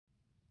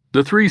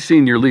The three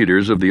senior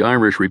leaders of the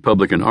Irish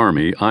Republican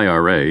Army,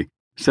 IRA,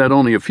 sat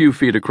only a few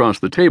feet across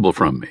the table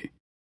from me.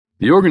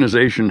 The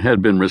organization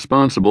had been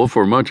responsible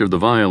for much of the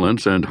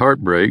violence and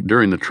heartbreak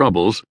during the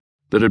Troubles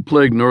that had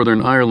plagued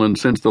Northern Ireland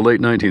since the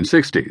late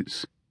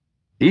 1960s.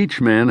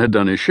 Each man had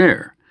done his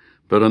share,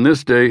 but on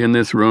this day in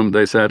this room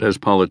they sat as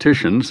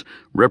politicians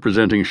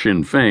representing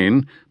Sinn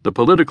Féin, the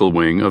political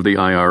wing of the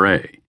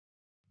IRA.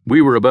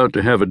 We were about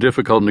to have a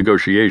difficult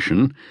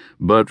negotiation,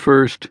 but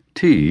first,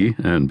 tea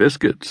and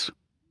biscuits.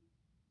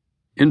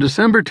 In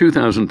December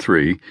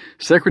 2003,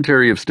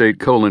 Secretary of State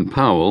Colin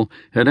Powell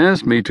had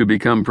asked me to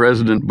become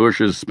President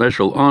Bush's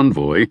special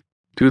envoy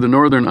to the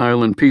Northern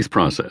Ireland peace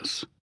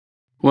process.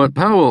 What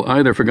Powell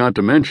either forgot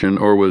to mention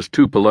or was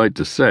too polite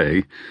to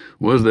say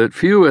was that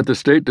few at the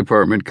State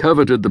Department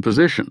coveted the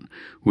position,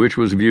 which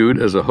was viewed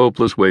as a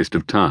hopeless waste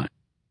of time.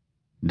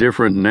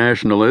 Different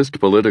nationalist,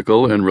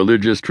 political, and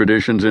religious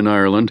traditions in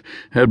Ireland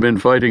had been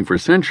fighting for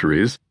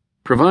centuries,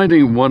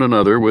 providing one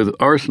another with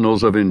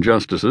arsenals of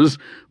injustices,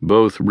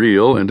 both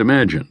real and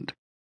imagined.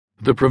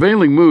 The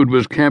prevailing mood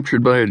was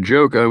captured by a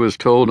joke I was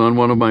told on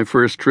one of my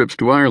first trips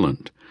to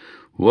Ireland.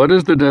 What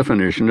is the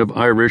definition of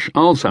Irish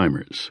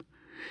Alzheimer's?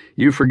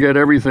 You forget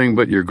everything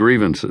but your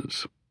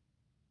grievances.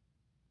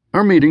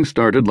 Our meeting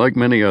started like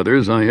many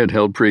others I had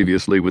held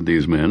previously with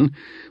these men.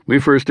 We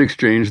first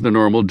exchanged the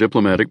normal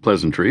diplomatic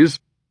pleasantries.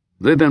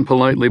 They then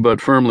politely but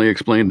firmly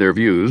explained their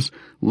views,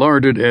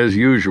 larded as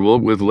usual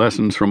with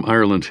lessons from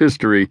Ireland's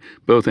history,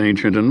 both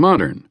ancient and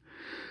modern.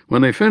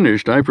 When they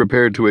finished, I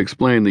prepared to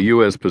explain the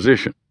U.S.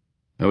 position.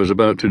 I was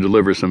about to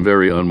deliver some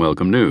very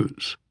unwelcome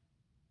news.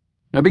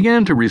 I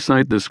began to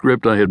recite the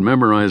script I had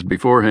memorized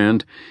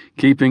beforehand,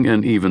 keeping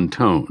an even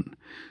tone.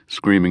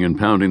 Screaming and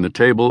pounding the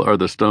table are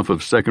the stuff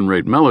of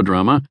second-rate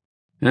melodrama,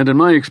 and in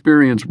my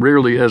experience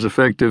rarely as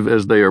effective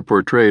as they are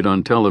portrayed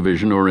on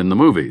television or in the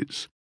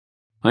movies.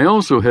 I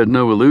also had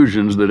no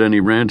illusions that any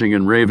ranting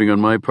and raving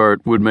on my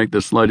part would make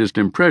the slightest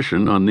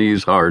impression on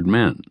these hard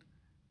men.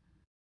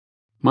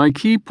 My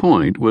key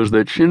point was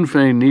that Sinn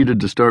Féin needed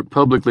to start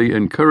publicly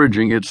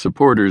encouraging its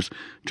supporters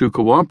to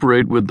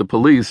cooperate with the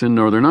police in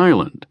Northern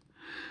Ireland.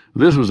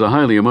 This was a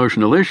highly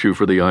emotional issue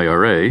for the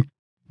IRA,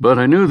 but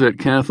I knew that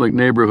Catholic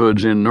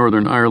neighborhoods in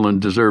Northern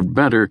Ireland deserved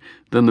better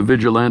than the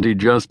vigilante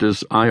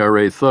justice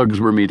IRA thugs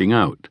were meting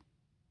out.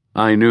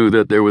 I knew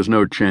that there was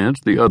no chance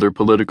the other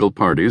political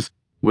parties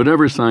would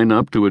ever sign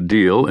up to a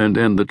deal and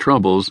end the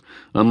Troubles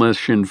unless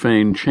Sinn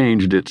Féin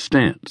changed its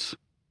stance.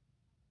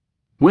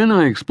 When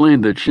I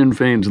explained that Sinn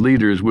Féin's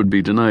leaders would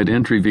be denied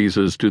entry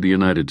visas to the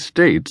United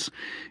States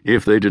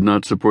if they did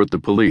not support the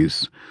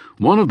police,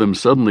 one of them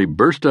suddenly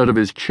burst out of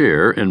his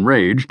chair,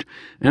 enraged,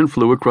 and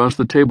flew across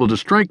the table to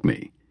strike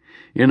me.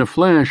 In a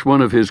flash,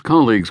 one of his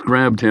colleagues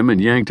grabbed him and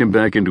yanked him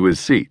back into his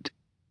seat.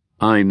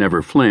 I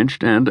never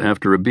flinched and,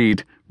 after a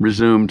beat,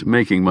 resumed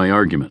making my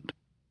argument.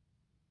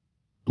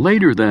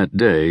 Later that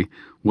day,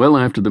 well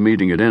after the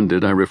meeting had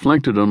ended, I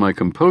reflected on my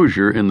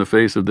composure in the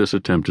face of this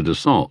attempted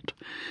assault,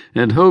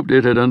 and hoped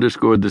it had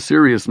underscored the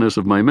seriousness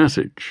of my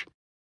message.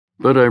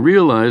 But I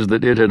realized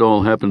that it had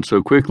all happened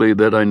so quickly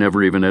that I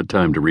never even had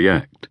time to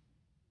react.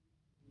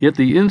 Yet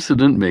the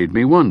incident made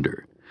me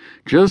wonder,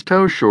 just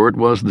how short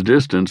was the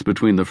distance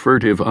between the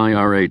furtive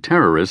IRA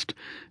terrorist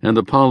and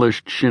the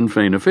polished Sinn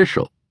Féin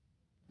official?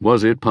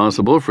 Was it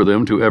possible for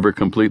them to ever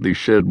completely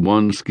shed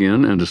one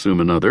skin and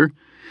assume another?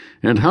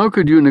 And how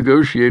could you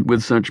negotiate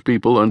with such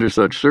people under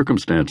such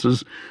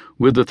circumstances,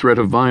 with the threat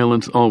of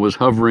violence always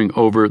hovering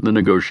over the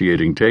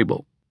negotiating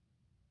table?